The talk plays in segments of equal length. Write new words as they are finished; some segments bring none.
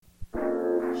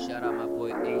Shout out my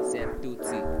boy ASAP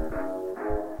Duty.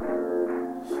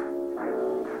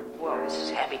 Whoa, this is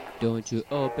heavy. Don't you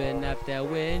open up that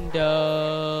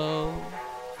window.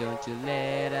 Don't you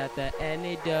let out the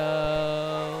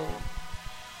antidote.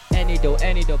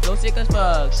 Antidote, flow sick as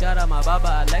fuck. Shout out my baba,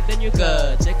 I like the new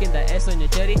cut. Checking the ass on your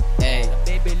teddy. Hey,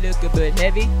 baby look a bit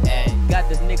heavy. Hey, got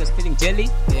these niggas feeling jelly.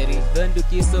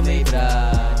 Vanduki so me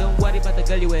bra. Don't worry about the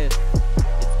girl you with.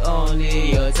 It's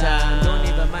only your time. Don't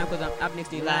even mind cause I'm up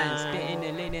next in line. Stay in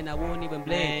the lane and I won't even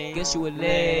blame. Guess you were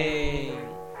late.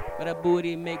 But a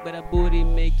booty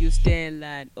make you stay in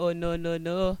line. Oh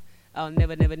no. I'll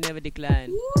never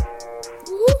decline.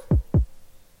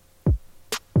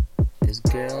 This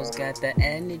girl's got the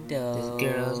antidote.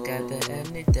 This girl's got the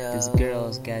antidote. This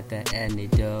girl's got the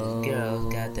antidote. This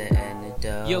girl's got the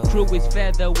antidote. Your crew is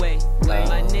featherweight.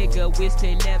 My nigga, we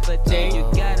stay levitate. You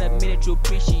got a minute to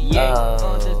appreciate.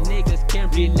 All these niggas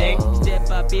can't relate. Step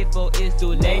up before it's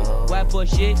too late. Why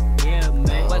bullshit? Yeah,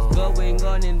 man. What's going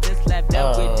on in this life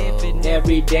that we living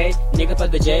every day? Nigga,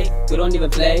 fuck the J. We don't even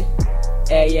play.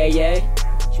 Hey.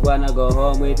 She wanna go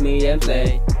home with me and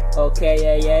play.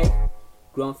 Okay, yeah.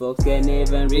 Grown folks can't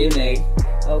even relate.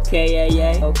 Okay,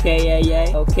 yeah.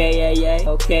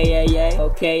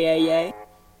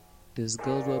 These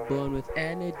girls were born with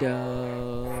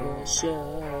antidote. For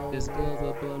sure. These girls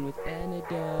were born with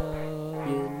antidote.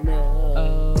 You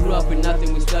know. Grew up with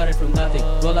nothing, we started from nothing.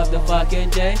 Roll up the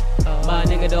fucking J. My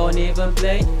nigga don't even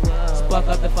play. Spark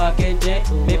up the fucking J.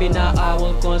 Maybe now I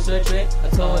will concentrate. I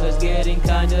told her it's getting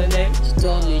kinda late. She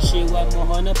told me she want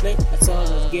more on the plate. I told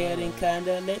her it's getting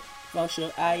kinda late. For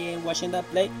sure I ain't washing the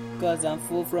plate, cause I'm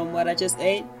full from what I just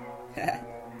ate.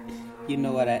 You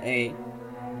know what I ate.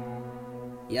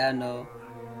 Yeah, I know.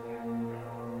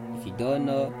 If you don't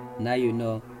know, now you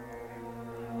know.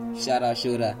 Shout out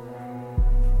Shura.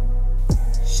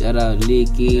 Shout out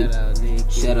Leaky.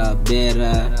 Shout out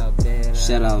Bera.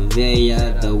 Shout out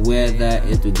Veya. The weather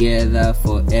is together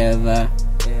forever.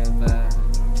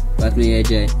 Pass me a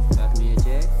J.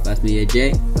 Pass me a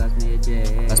J.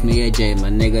 Pass me a J, my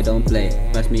nigga don't play.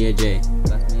 Pass me a J.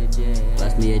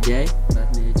 Pass me a J.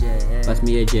 Pass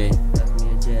me a J.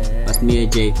 Pass me a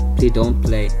J. Please don't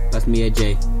play. Pass me a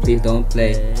J. Please don't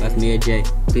play. Pass me a J.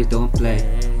 Please don't play.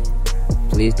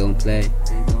 Please don't play.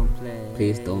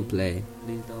 Please don't play.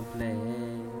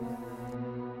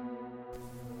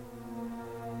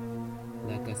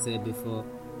 Like I said before,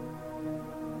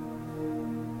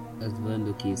 that's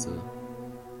Vanduki so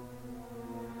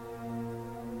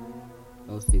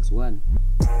 061.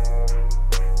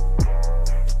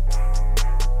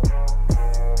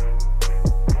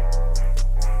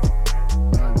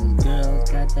 All these girls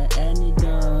got the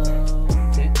antidote.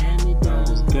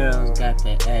 These girls got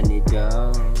the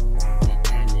antidote.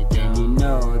 And you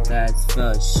know that's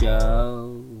for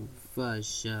sure.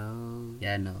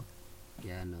 Yeah, I know.